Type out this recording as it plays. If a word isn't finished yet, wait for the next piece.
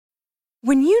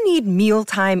When you need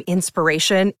mealtime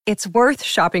inspiration, it's worth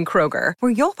shopping Kroger,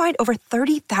 where you'll find over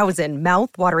 30,000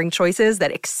 mouth-watering choices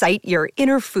that excite your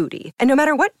inner foodie. And no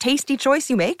matter what tasty choice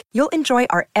you make, you'll enjoy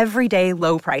our everyday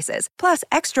low prices, plus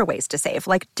extra ways to save,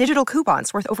 like digital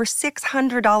coupons worth over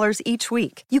 $600 each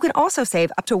week. You can also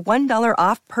save up to $1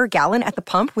 off per gallon at the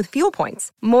pump with fuel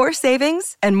points. More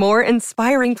savings and more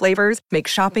inspiring flavors make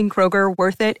shopping Kroger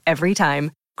worth it every time.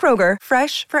 Kroger,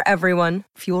 fresh for everyone.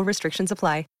 Fuel restrictions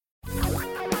apply.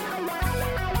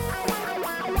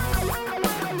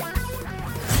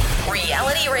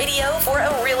 Reality radio for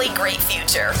a really great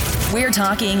future. We're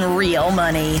talking real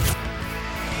money.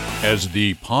 As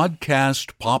the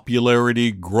podcast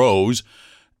popularity grows,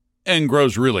 and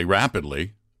grows really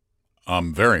rapidly,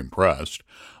 I'm very impressed,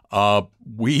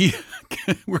 we're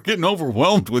getting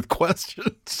overwhelmed with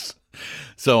questions.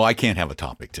 So I can't have a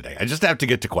topic today. I just have to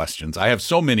get to questions. I have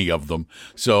so many of them.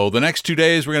 So the next 2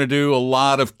 days, we're going to do a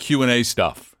lot of Q&A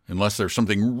stuff, unless there's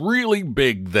something really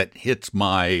big that hits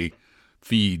my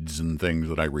feeds and things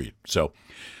that I read. So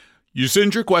you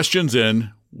send your questions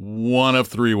in one of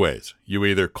three ways. You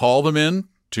either call them in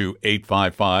to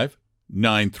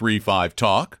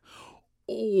 855-935-TALK,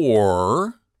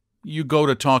 or you go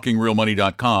to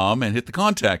talkingrealmoney.com and hit the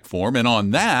contact form. And on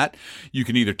that, you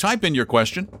can either type in your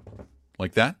question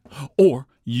like that, or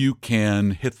you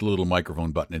can hit the little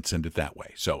microphone button and send it that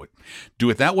way. So do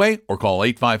it that way, or call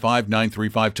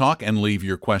 855-935-TALK and leave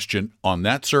your question on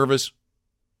that service.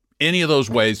 Any of those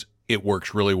ways, it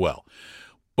works really well.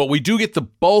 But we do get the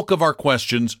bulk of our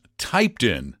questions typed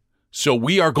in. So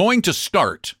we are going to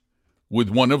start with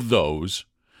one of those,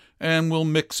 and we'll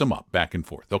mix them up back and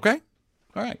forth, okay?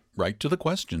 All right, right to the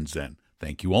questions then.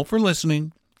 Thank you all for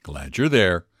listening. Glad you're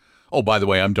there. Oh, by the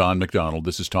way, I'm Don McDonald.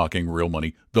 This is Talking Real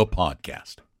Money, the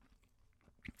podcast.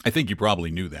 I think you probably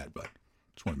knew that, but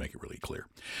just want to make it really clear.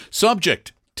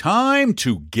 Subject, time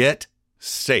to get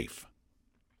safe.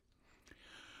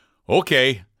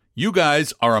 Okay, you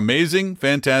guys are amazing,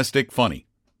 fantastic, funny.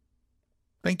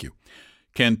 Thank you.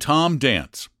 Can Tom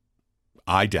dance?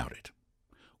 I doubt it.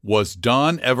 Was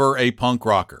Don ever a punk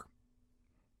rocker?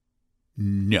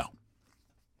 No.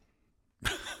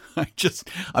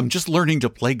 I'm just learning to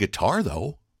play guitar,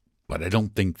 though, but I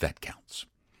don't think that counts.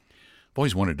 I've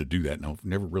always wanted to do that, and I've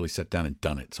never really sat down and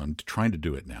done it, so I'm trying to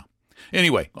do it now.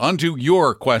 Anyway, on to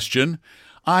your question.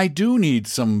 I do need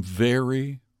some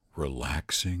very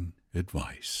relaxing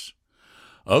advice.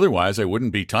 Otherwise, I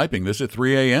wouldn't be typing this at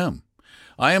 3 a.m.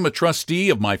 I am a trustee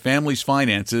of my family's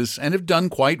finances and have done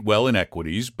quite well in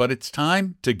equities, but it's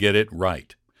time to get it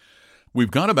right. We've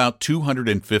got about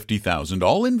 $250,000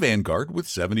 all in Vanguard with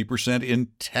 70% in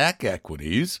tech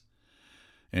equities,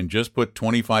 and just put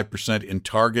 25% in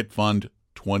Target Fund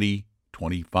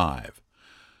 2025.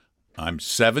 I'm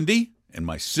 70 and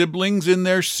my siblings in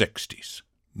their 60s.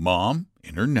 Mom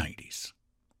in her 90s.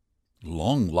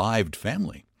 Long-lived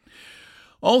family.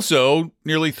 Also,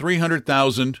 nearly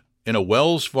 $300,000 in a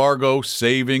Wells Fargo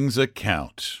savings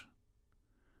account.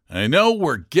 I know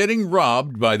we're getting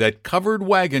robbed by that covered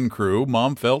wagon crew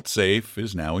Mom felt safe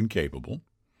is now incapable.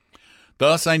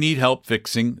 Thus, I need help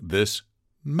fixing this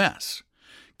mess.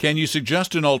 Can you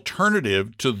suggest an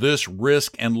alternative to this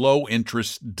risk and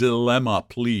low-interest dilemma,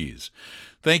 please?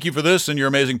 Thank you for this and your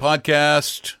amazing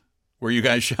podcast, where you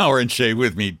guys shower and shave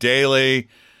with me daily.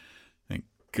 Thank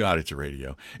God it's a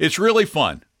radio. It's really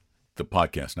fun. The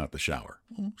podcast, not the shower.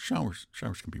 Well, showers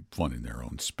can be fun in their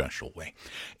own special way.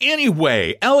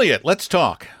 Anyway, Elliot, let's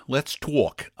talk.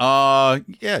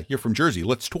 Yeah, you're from Jersey.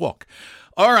 Let's talk.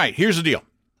 All right, here's the deal.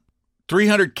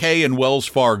 $300K in Wells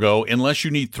Fargo, unless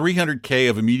you need $300K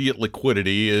of immediate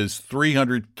liquidity, is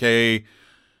 $300K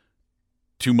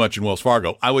too much in Wells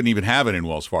Fargo? I wouldn't even have it in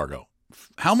Wells Fargo.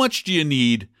 How much do you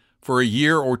need for a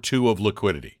year or two of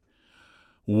liquidity?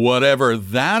 Whatever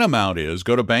that amount is,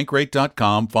 go to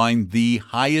Bankrate.com, find the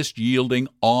highest yielding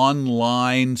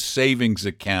online savings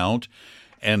account,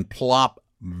 and plop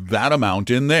that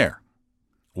amount in there.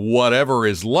 Whatever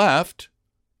is left,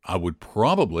 I would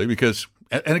probably, because,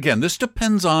 and again, this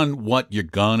depends on what you're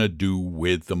going to do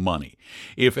with the money.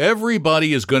 If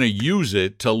everybody is going to use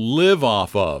it to live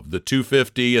off of the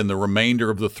 $250 and the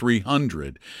remainder of the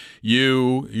 $300,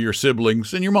 you, your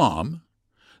siblings, and your mom,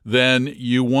 then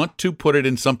you want to put it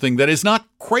in something that is not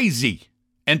crazy.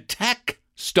 And tech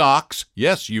stocks,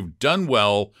 yes, you've done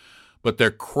well, but they're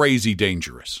crazy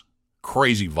dangerous,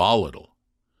 crazy volatile.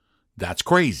 That's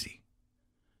crazy.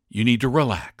 You need to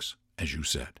relax, as you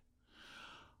said.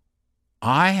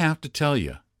 I have to tell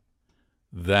you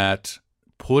that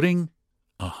putting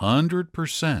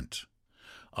 100%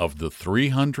 of the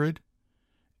 300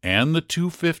 and the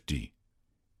 250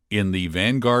 in the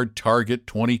Vanguard Target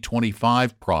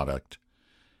 2025 product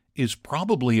is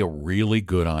probably a really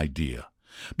good idea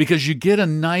because you get a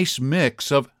nice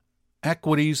mix of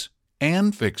equities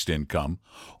and fixed income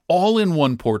all in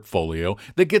one portfolio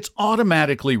that gets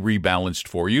automatically rebalanced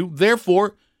for you.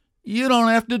 Therefore, you don't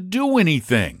have to do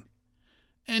anything.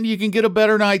 And you can get a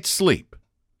better night's sleep,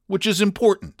 which is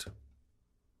important.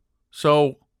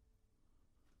 So,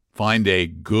 find a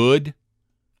good,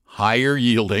 higher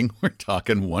yielding, we're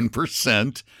talking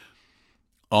 1%,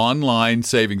 online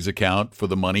savings account for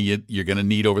the money you're going to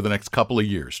need over the next couple of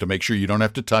years to make sure you don't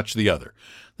have to touch the other.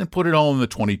 Then put it all in the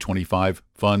 2025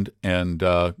 fund and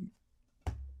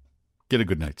get a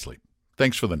good night's sleep.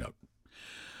 Thanks for the note.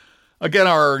 Again,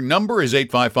 our number is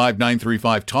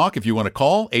 855-935-TALK. If you want to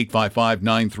call,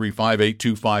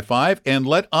 855-935-8255, and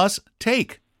let us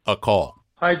take a call.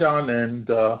 Hi, Don and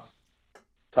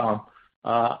Tom.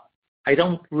 I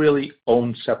don't really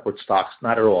own separate stocks,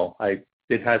 not at all. I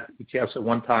did have ETFs at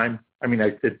one time. I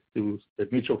did do the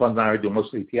mutual funds, now I do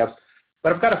mostly ETFs.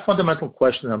 But I've got a fundamental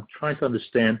question. I'm trying to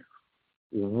understand,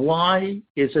 why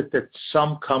is it that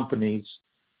some companies,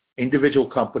 individual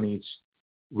companies,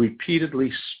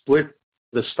 repeatedly split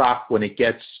the stock when it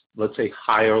gets, let's say,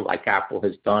 higher, like Apple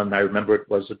has done? I remember it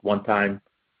was at one time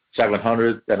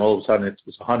 700, then all of a sudden it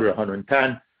was 100,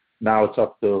 110. Now it's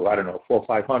up to, 400 or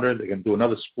 500. They're going to do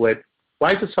another split.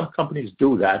 Why do some companies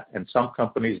do that? And some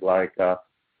companies like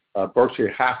Berkshire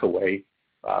Hathaway,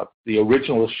 the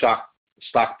original stock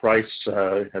price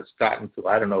has gotten to,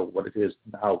 I don't know what it is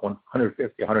now,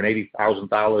 $150,000,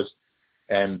 $180,000,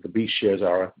 and the B shares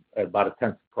are at about a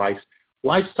tenth the price.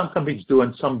 Why some companies do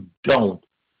and some don't?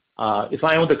 If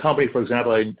I owned a company, for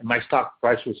example, and my stock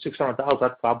price was $600,000,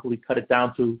 I'd probably cut it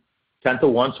down to 10 to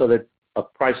 1 so that a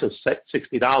price of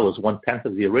 $60, 1/10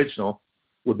 of the original,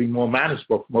 would be more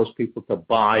manageable for most people to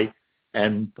buy,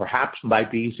 and perhaps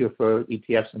might be easier for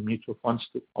ETFs and mutual funds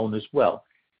to own as well.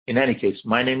 In any case,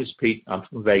 my name is Pete. I'm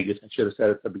from Vegas. I should have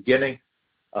said at the beginning.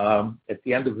 At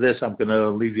the end of this, I'm going to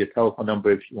leave you a telephone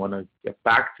number if you want to get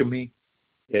back to me.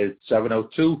 It's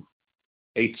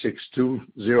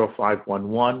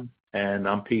 702-862-0511, and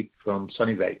I'm Pete from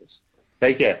sunny Vegas.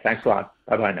 Take care. Thanks a lot.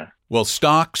 Bye-bye now. Well,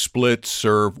 stock splits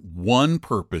serve one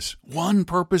purpose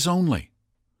only: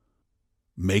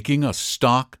 making a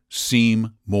stock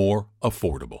seem more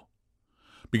affordable.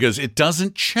 Because it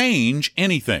doesn't change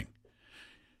anything.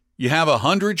 You have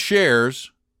 100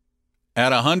 shares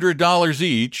at $100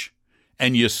 each,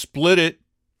 and you split it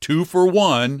 2 for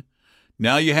 1.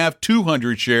 Now you have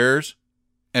 200 shares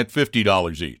at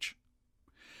 $50 each.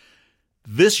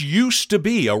 This used to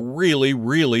be a really,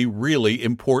 really, really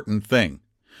important thing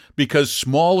because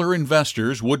smaller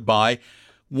investors would buy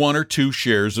 1 or 2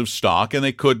 shares of stock and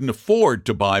they couldn't afford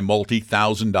to buy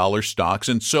multi-$1,000 stocks.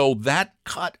 And so that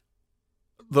cut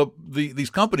these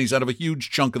companies out of a huge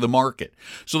chunk of the market.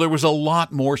 So there was a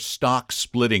lot more stock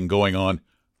splitting going on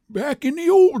back in the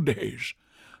old days.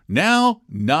 Now,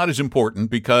 not as important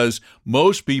because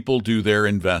most people do their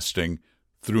investing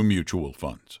through mutual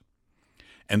funds.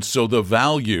 And so the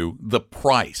value, the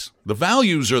price, the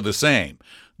values are the same.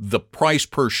 The price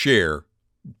per share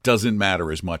doesn't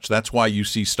matter as much. That's why you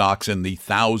see stocks in the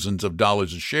thousands of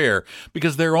dollars a share,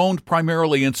 because they're owned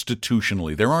primarily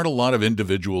institutionally. There aren't a lot of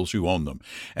individuals who own them.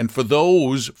 And for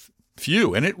those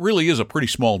few, and it really is a pretty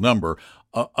small number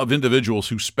of individuals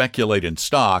who speculate in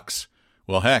stocks,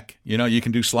 well, heck, you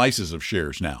can do slices of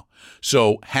shares now.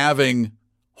 So having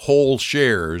whole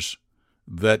shares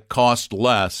that cost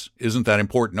less isn't that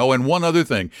important. Oh, and one other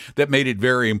thing that made it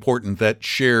very important that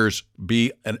shares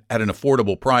be at an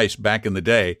affordable price back in the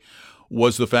day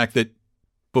was the fact that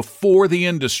before the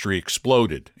industry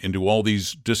exploded into all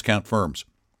these discount firms,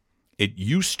 it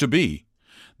used to be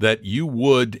that you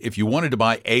would, if you wanted to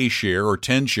buy a share or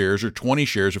 10 shares or 20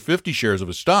 shares or 50 shares of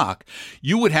a stock,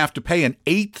 you would have to pay an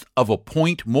eighth of a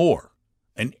point more,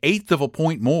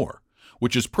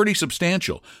 which is pretty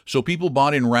substantial. So people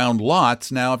bought in round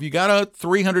lots. Now, if you got a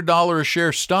 $300 a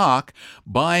share stock,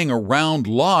 buying a round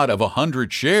lot of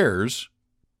 100 shares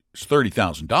is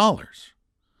 $30,000.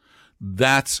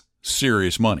 That's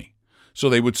serious money. So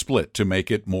they would split to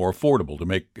make it more affordable, to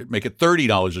make it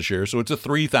 $30 a share, so it's a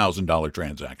 $3,000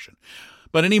 transaction.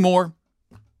 But anymore,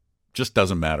 just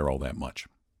doesn't matter all that much.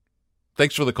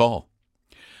 Thanks for the call.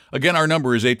 Again, our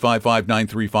number is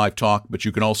 855-935-TALK, but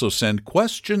you can also send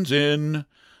questions in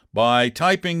by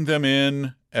typing them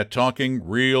in at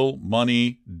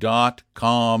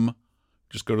talkingrealmoney.com.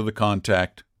 Just go to the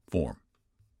contact form.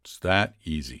 It's that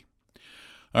easy.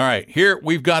 All right, here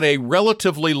we've got a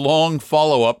relatively long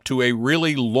follow-up to a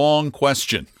really long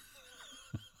question.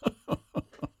 That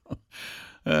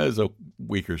was a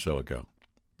week or so ago.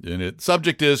 And its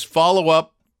subject is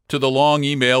follow-up to the long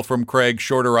email from Craig,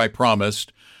 shorter I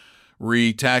promised,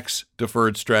 tax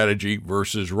deferred strategy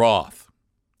versus Roth.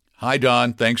 Hi,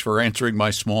 Don. Thanks for answering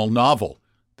my small novel.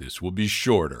 This will be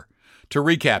shorter. To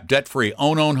recap, debt-free,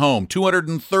 own home,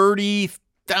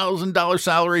 $230,000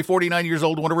 salary, 49 years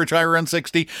old, want to retire around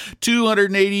 60,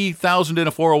 $280,000 in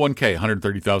a 401k,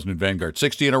 $130,000 in Vanguard,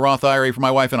 $60,000 in a Roth IRA for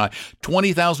my wife and I,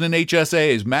 $20,000 in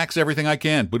HSAs, max everything I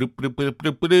can.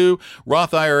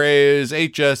 Roth IRAs,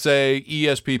 HSA,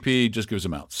 ESPP, just gives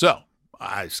them out. So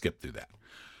I skipped through that.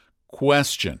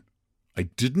 Question. I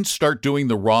didn't start doing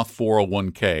the Roth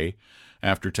 401k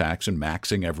after tax and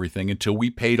maxing everything until we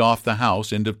paid off the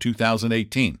house end of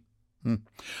 2018.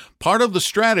 Part of the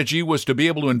strategy was to be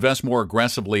able to invest more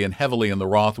aggressively and heavily in the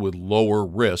Roth with lower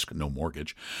risk, no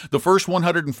mortgage. The first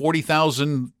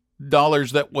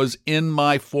 $140,000 that was in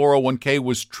my 401k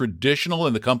was traditional,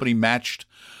 and the company matched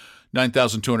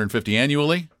 $9,250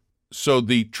 annually. So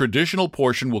the traditional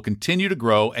portion will continue to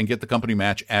grow and get the company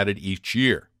match added each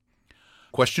year.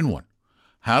 Question 1.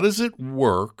 How does it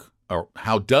work? Or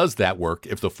how does that work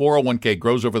if the 401k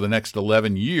grows over the next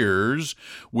 11 years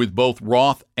with both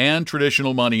Roth and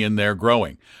traditional money in there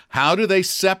growing? How do they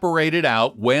separate it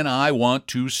out when I want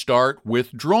to start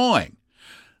withdrawing?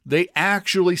 They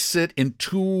actually sit in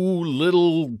two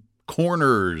little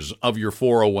corners of your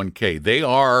 401k.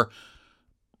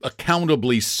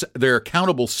 They're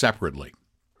accountable separately.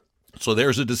 So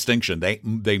there's a distinction.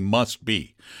 They must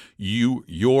be.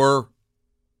 Your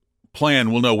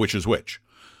plan will know which is which.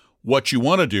 What you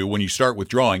want to do when you start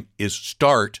withdrawing is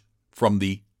start from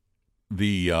the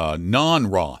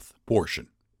non-Roth portion,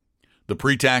 the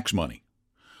pre-tax money.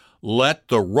 Let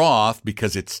the Roth,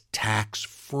 because it's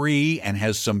tax-free and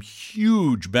has some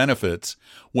huge benefits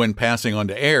when passing on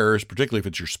to heirs, particularly if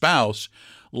it's your spouse,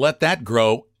 let that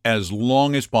grow as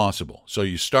long as possible. So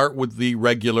you start with the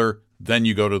regular, then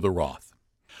you go to the Roth.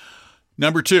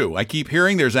 Number 2, I keep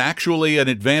hearing there's actually an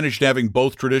advantage to having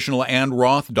both traditional and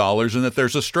Roth dollars and that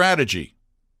there's a strategy.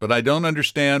 But I don't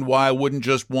understand why I wouldn't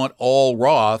just want all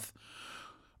Roth,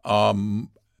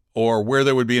 or where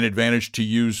there would be an advantage to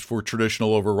use for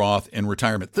traditional over Roth in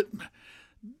retirement.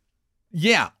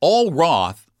 Yeah, all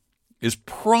Roth is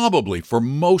probably, for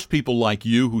most people like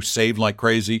you who save like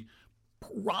crazy,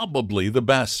 probably the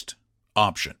best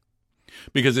option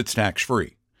because it's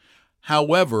tax-free.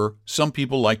 However, some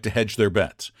people like to hedge their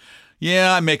bets.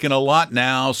 Yeah, I'm making a lot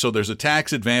now, so there's a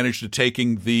tax advantage to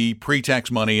taking the pre-tax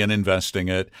money and investing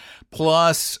it.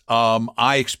 Plus,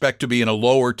 I expect to be in a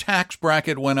lower tax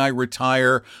bracket when I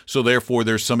retire, so therefore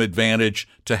there's some advantage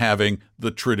to having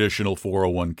the traditional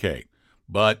 401k.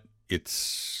 But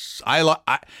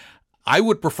I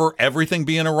would prefer everything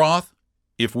be in a Roth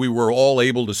if we were all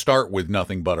able to start with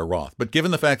nothing but a Roth. But given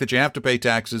the fact that you have to pay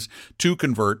taxes to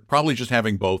convert, probably just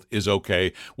having both is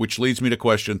okay, which leads me to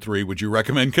question 3. Would you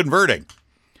recommend converting?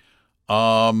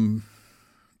 In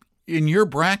your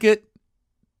bracket,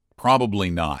 probably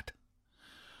not.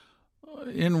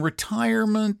 In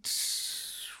retirement,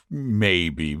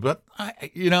 maybe, but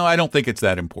I don't think it's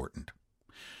that important.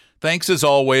 Thanks as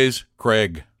always,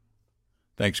 Craig.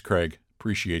 Thanks, Craig.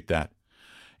 Appreciate that.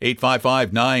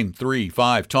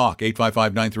 855-935-TALK,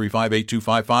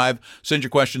 855-935-8255. Send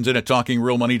your questions in at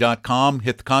talkingrealmoney.com.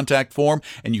 Hit the contact form,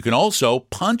 and you can also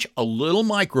punch a little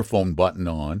microphone button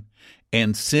on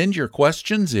and send your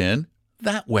questions in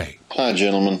that way. Hi,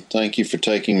 gentlemen. Thank you for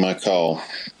taking my call.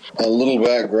 A little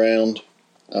background.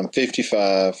 I'm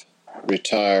 55,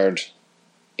 retired,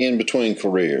 in between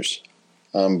careers.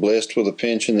 I'm blessed with a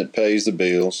pension that pays the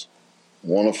bills,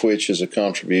 one of which is a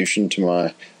contribution to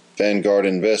my Vanguard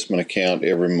investment account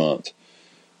every month.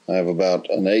 I have about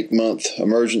an 8-month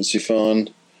emergency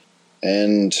fund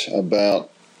and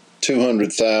about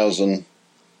 $200,000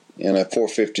 in a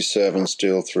 457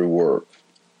 still through work.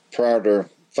 Prior to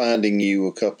finding you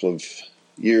a couple of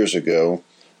years ago,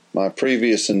 my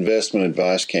previous investment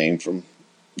advice came from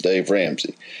Dave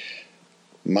Ramsey.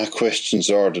 My questions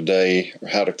are today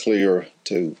how to clear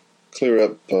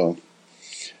up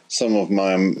some of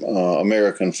my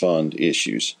American fund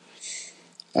issues.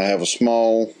 I have a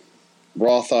small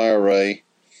Roth IRA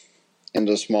and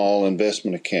a small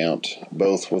investment account,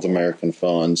 both with American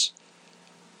funds.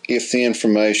 If the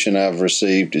information I've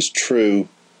received is true,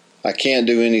 I can't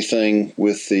do anything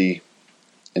with the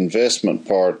investment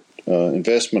account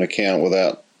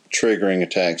without triggering a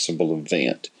taxable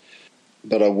event.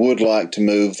 But I would like to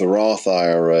move the Roth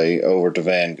IRA over to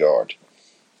Vanguard.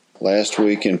 Last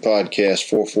week in podcast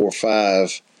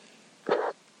 445,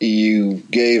 you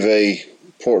gave a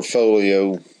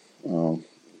portfolio to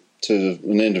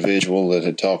an individual that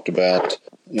had talked about,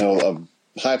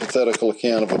 hypothetical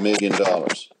account of $1 million,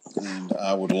 and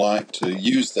I would like to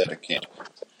use that account.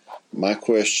 My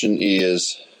question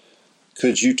is,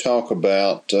 could you talk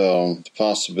about the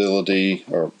possibility,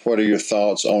 or what are your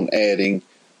thoughts on adding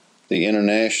the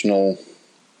international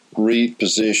REIT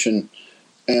position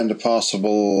and a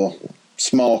possible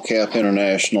small cap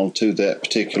international to that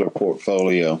particular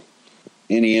portfolio?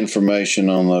 Any information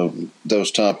on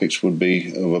those topics would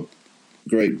be of a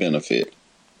great benefit.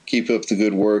 Keep up the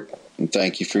good work, and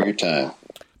thank you for your time.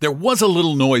 There was a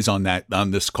little noise on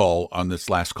this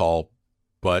last call,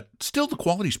 but still the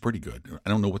quality's pretty good. I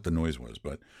don't know what the noise was,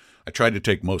 but I tried to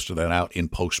take most of that out in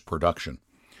post-production.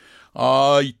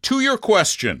 To your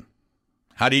question,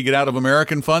 how do you get out of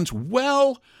American funds?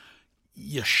 Well,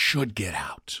 you should get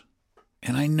out.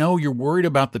 And I know you're worried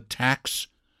about the tax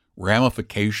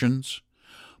ramifications,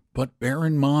 but bear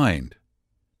in mind,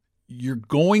 you're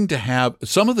going to have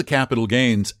some of the capital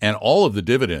gains and all of the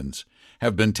dividends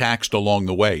have been taxed along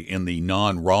the way in the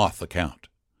non-Roth account.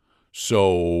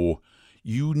 So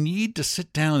you need to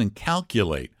sit down and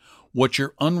calculate what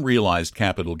your unrealized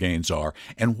capital gains are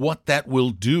and what that will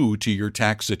do to your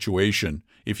tax situation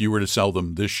if you were to sell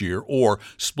them this year, or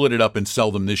split it up and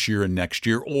sell them this year and next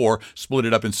year, or split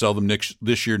it up and sell them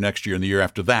this year, next year, and the year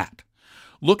after that.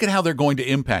 Look at how they're going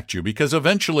to impact you, because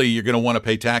eventually you're going to want to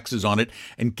pay taxes on it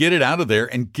and get it out of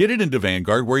there and get it into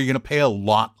Vanguard, where you're going to pay a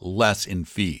lot less in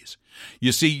fees.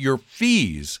 You see, your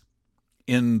fees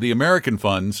in the American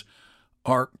funds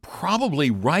are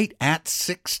probably right at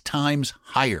 6 times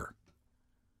higher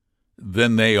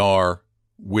than they are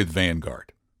with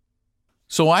Vanguard.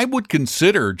 So I would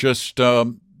consider just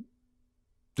doing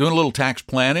a little tax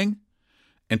planning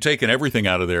and taking everything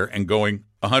out of there and going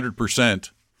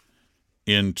 100%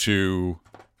 into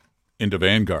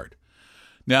Vanguard.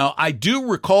 Now, I do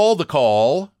recall the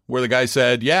call where the guy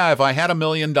said, yeah, if I had $1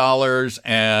 million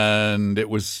and it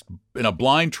was in a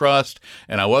blind trust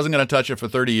and I wasn't going to touch it for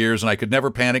 30 years and I could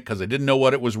never panic because I didn't know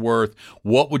what it was worth,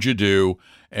 what would you do?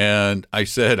 And I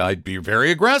said, I'd be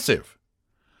very aggressive.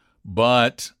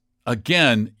 But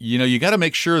again, you got to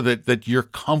make sure that you're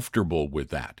comfortable with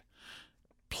that.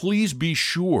 Please be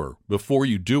sure before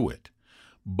you do it.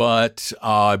 But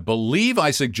I believe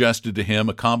I suggested to him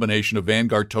a combination of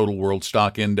Vanguard Total World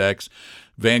Stock Index,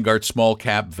 Vanguard Small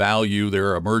Cap Value,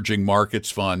 their Emerging Markets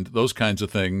Fund, those kinds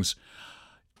of things.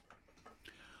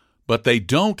 But they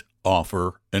don't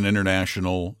offer an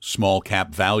international small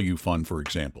cap value fund, for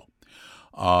example.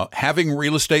 Having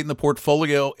real estate in the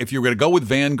portfolio, if you're going to go with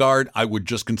Vanguard, I would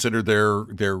just consider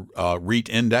their REIT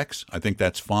index. I think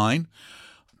that's fine.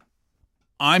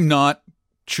 I'm not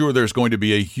sure there's going to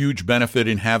be a huge benefit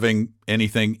in having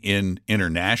anything in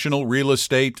international real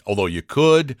estate, although you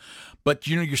could. But,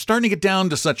 you're starting to get down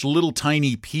to such little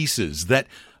tiny pieces that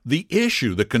the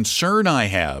concern I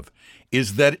have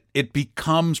is that it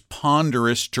becomes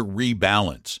ponderous to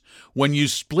rebalance. When you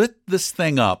split this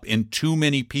thing up in too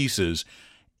many pieces,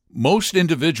 most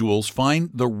individuals find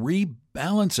the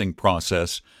rebalancing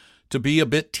process to be a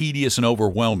bit tedious and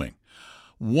overwhelming.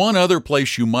 One other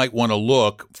place you might want to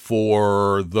look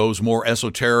for those more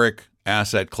esoteric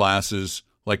asset classes,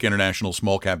 like international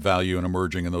small cap value and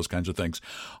emerging and those kinds of things,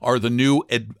 are the new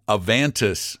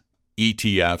Avantis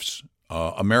ETFs.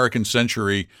 American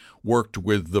Century worked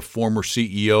with the former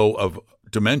CEO of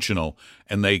Dimensional,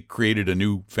 and they created a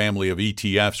new family of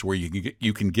ETFs where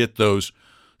you can get those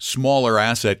smaller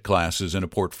asset classes in a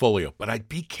portfolio. But I'd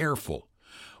be careful.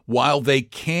 While they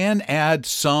can add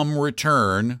some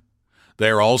return,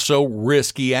 they're also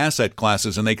risky asset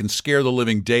classes, and they can scare the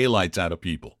living daylights out of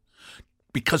people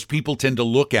because people tend to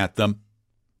look at them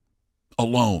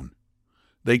alone.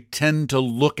 They tend to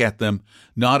look at them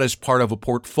not as part of a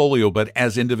portfolio, but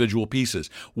as individual pieces.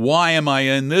 Why am I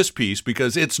in this piece?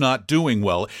 Because it's not doing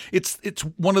well. It's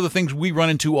one of the things we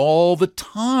run into all the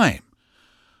time.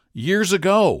 Years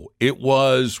ago, it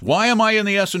was, why am I in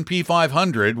the S&P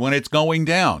 500 when it's going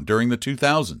down during the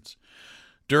 2000s?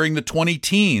 During the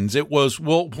 20-teens, it was,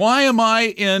 well, why am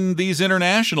I in these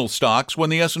international stocks when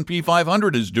the S&P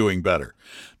 500 is doing better?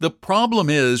 The problem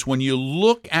is when you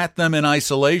look at them in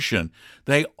isolation,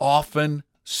 they often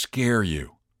scare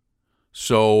you.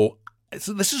 So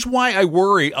this is why I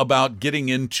worry about getting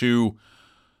into.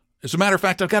 As a matter of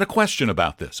fact, I've got a question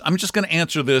about this. I'm just going to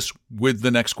answer this with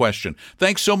the next question.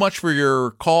 Thanks so much for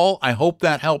your call. I hope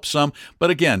that helps some.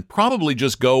 But again, probably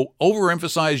just go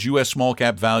overemphasize U.S. small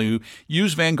cap value,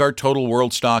 use Vanguard Total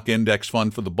World Stock Index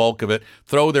Fund for the bulk of it,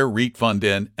 throw their REIT fund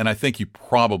in, and I think you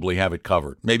probably have it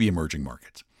covered, maybe emerging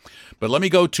markets. But let me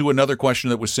go to another question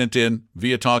that was sent in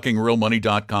via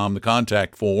TalkingRealMoney.com, the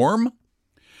contact form.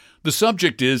 The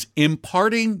subject is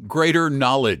imparting greater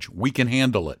knowledge. We can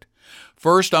handle it.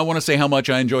 First, I want to say how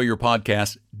much I enjoy your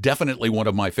podcast. Definitely one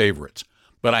of my favorites.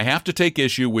 But I have to take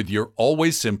issue with your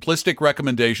always simplistic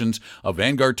recommendations of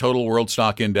Vanguard Total World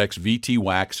Stock Index,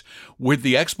 VTWAX, with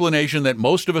the explanation that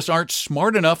most of us aren't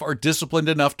smart enough or disciplined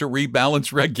enough to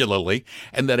rebalance regularly,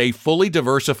 and that a fully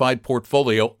diversified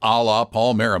portfolio a la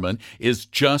Paul Merriman is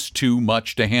just too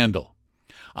much to handle.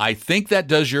 I think that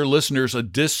does your listeners a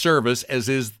disservice,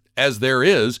 as there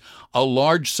is a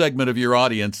large segment of your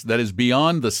audience that is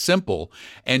beyond the simple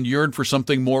and yearn for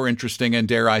something more interesting and,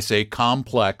 dare I say,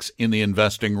 complex in the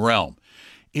investing realm.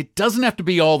 It doesn't have to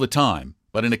be all the time,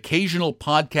 but an occasional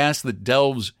podcast that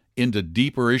delves into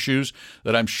deeper issues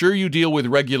that I'm sure you deal with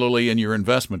regularly in your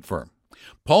investment firm.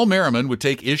 Paul Merriman would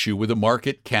take issue with a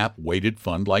market cap weighted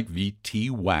fund like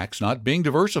VTWAX not being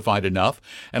diversified enough,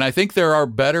 and I think there are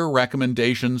better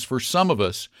recommendations for some of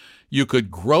us. You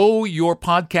could grow your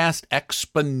podcast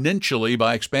exponentially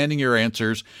by expanding your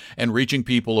answers and reaching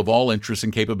people of all interests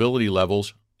and capability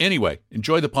levels. Anyway,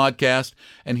 enjoy the podcast,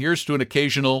 and here's to an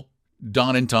occasional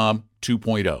Don and Tom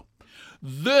 2.0.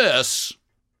 This,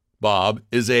 Bob,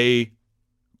 is a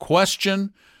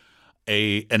question,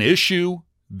 an issue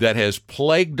that has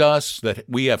plagued us, that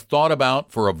we have thought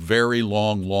about for a very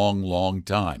long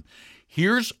time.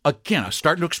 Here's, again, I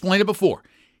started to explain it before.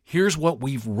 Here's what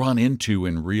we've run into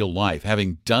in real life,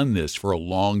 having done this for a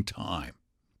long time.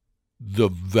 The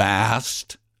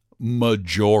vast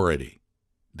majority,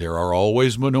 there are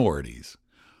always minorities,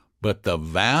 but the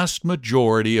vast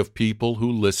majority of people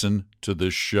who listen to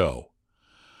this show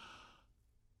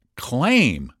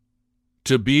claim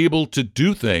to be able to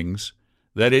do things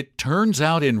that it turns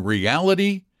out in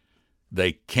reality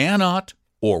they cannot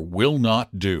or will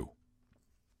not do.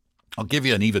 I'll give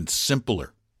you an even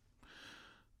simpler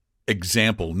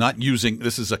example, not using,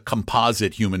 this is a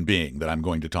composite human being that I'm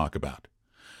going to talk about.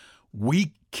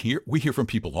 We hear from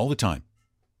people all the time.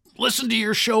 Listen to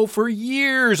your show for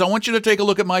years. I want you to take a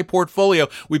look at my portfolio.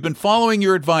 We've been following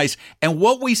your advice, and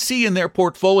what we see in their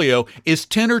portfolio is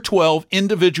 10 or 12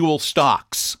 individual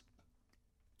stocks.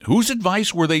 Whose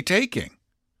advice were they taking?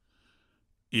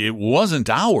 It wasn't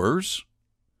ours.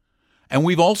 And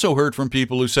we've also heard from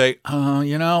people who say,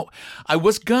 I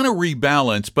was going to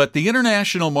rebalance, but the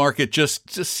international market just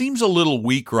seems a little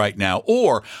weak right now.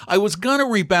 Or I was going to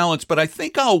rebalance, but I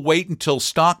think I'll wait until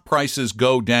stock prices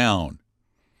go down.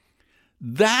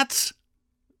 That's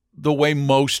the way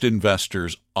most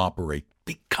investors operate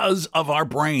because of our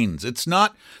brains. It's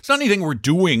not anything we're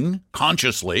doing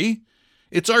consciously.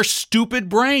 It's our stupid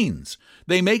brains.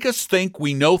 They make us think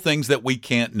we know things that we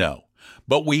can't know.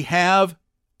 But we have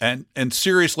and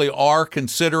seriously are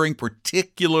considering,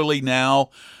 particularly now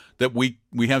that we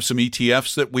have some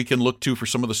ETFs that we can look to for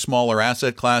some of the smaller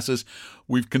asset classes,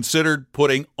 we've considered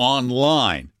putting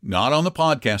online, not on the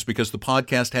podcast because the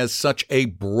podcast has such a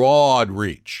broad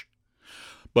reach,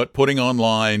 but putting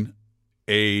online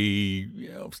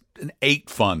an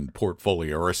 8-fund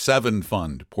portfolio or a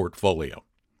 7-fund portfolio.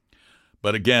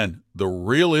 But again, the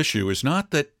real issue is not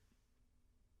that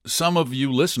some of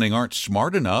you listening aren't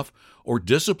smart enough or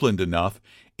disciplined enough.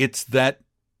 It's that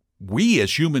we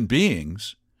as human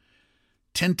beings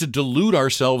tend to delude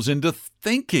ourselves into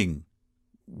thinking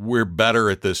we're better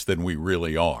at this than we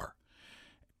really are.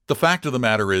 The fact of the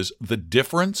matter is the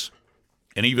difference,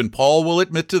 and even Paul will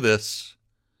admit to this,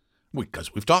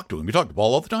 because we've talked to him. We talk to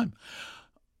Paul all the time.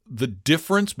 The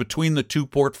difference between the two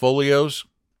portfolios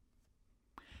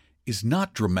is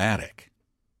not dramatic.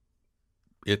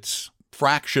 It's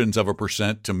fractions of a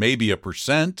percent to maybe a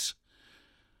percent.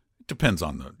 It depends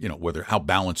on whether how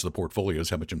balanced the portfolio is,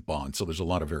 how much in bonds. So there's a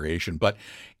lot of variation, but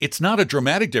it's not a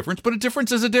dramatic difference, but a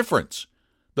difference is a difference.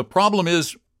 The problem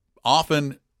is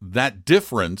often that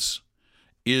difference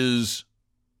is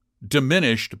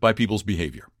diminished by people's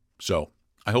behavior. So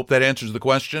I hope that answers the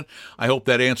question. I hope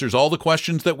that answers all the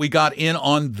questions that we got in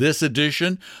on this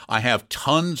edition. I have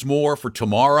tons more for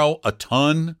tomorrow, a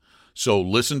ton. So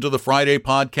listen to the Friday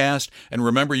podcast. And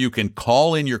remember, you can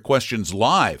call in your questions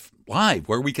live,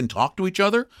 where we can talk to each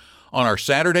other on our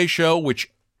Saturday show,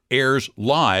 which airs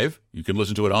live. You can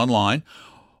listen to it online.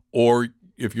 Or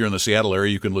if you're in the Seattle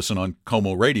area, you can listen on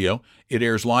Como Radio. It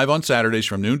airs live on Saturdays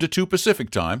from noon to 2 Pacific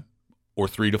time, or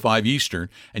 3 to 5 Eastern,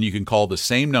 and you can call the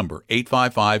same number,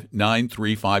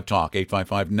 855-935-TALK,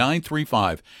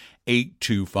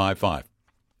 855-935-8255.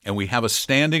 And we have a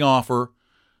standing offer.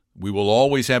 We will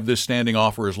always have this standing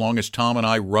offer as long as Tom and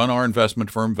I run our investment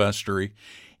firm, Vestory.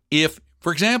 If,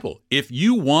 for example, if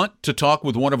you want to talk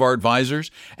with one of our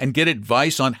advisors and get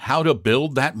advice on how to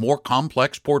build that more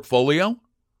complex portfolio,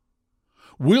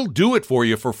 we'll do it for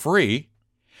you for free,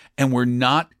 and we're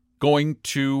not going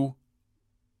to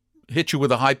hit you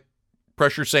with a high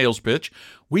pressure sales pitch.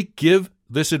 We give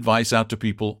this advice out to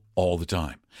people all the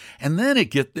time. And then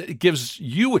it gives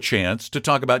you a chance to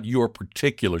talk about your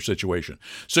particular situation.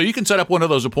 So you can set up one of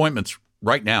those appointments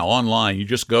right now online. You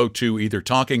just go to either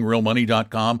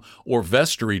talkingrealmoney.com or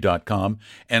vestory.com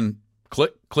and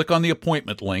click on the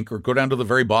appointment link, or go down to the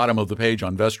very bottom of the page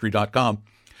on vestory.com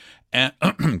and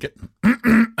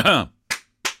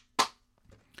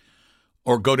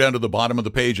or go down to the bottom of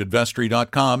the page at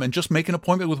vestory.com and just make an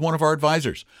appointment with one of our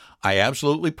advisors. I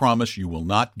absolutely promise you will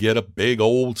not get a big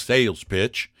old sales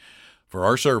pitch for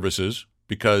our services,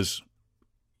 because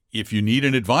if you need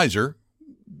an advisor,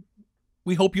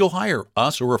 we hope you'll hire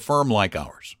us or a firm like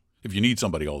ours if you need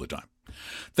somebody all the time.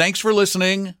 Thanks for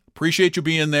listening. Appreciate you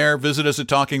being there. Visit us at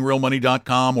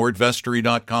talkingrealmoney.com or at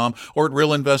vestory.com or at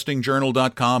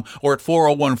realinvestingjournal.com or at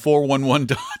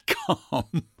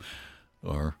 401411.com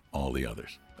or all the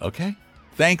others. Okay?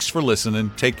 Thanks for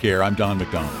listening. Take care. I'm Don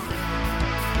McDonald.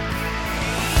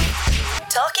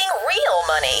 Talking Real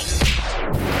Money.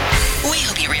 We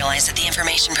hope you realize that the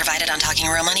information provided on Talking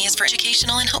Real Money is for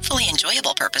educational and hopefully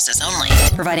enjoyable purposes only.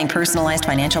 Providing personalized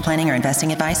financial planning or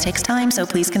investing advice takes time, so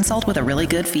please consult with a really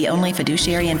good fee-only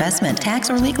fiduciary investment, tax,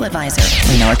 or legal advisor.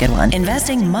 We know a good one.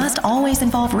 Investing must always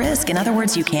involve risk. In other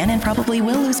words, you can and probably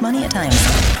will lose money at times.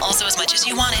 Also, as much as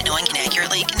you want it, no one can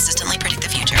accurately, consistently predict the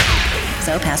future.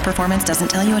 So past performance doesn't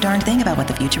tell you a darn thing about what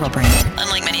the future will bring.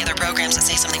 Unlike many other programs that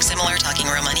say something similar, Talking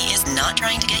Real Money is not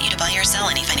trying to get you to buy or sell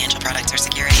any financial products or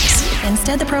securities.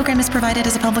 Instead, the program is provided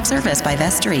as a public service by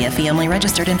Vestory, a fee-only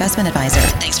registered investment advisor.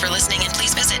 Thanks for listening, and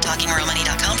please visit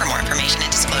talkingrealmoney.com for more information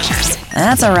and disclosures.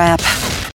 That's a wrap.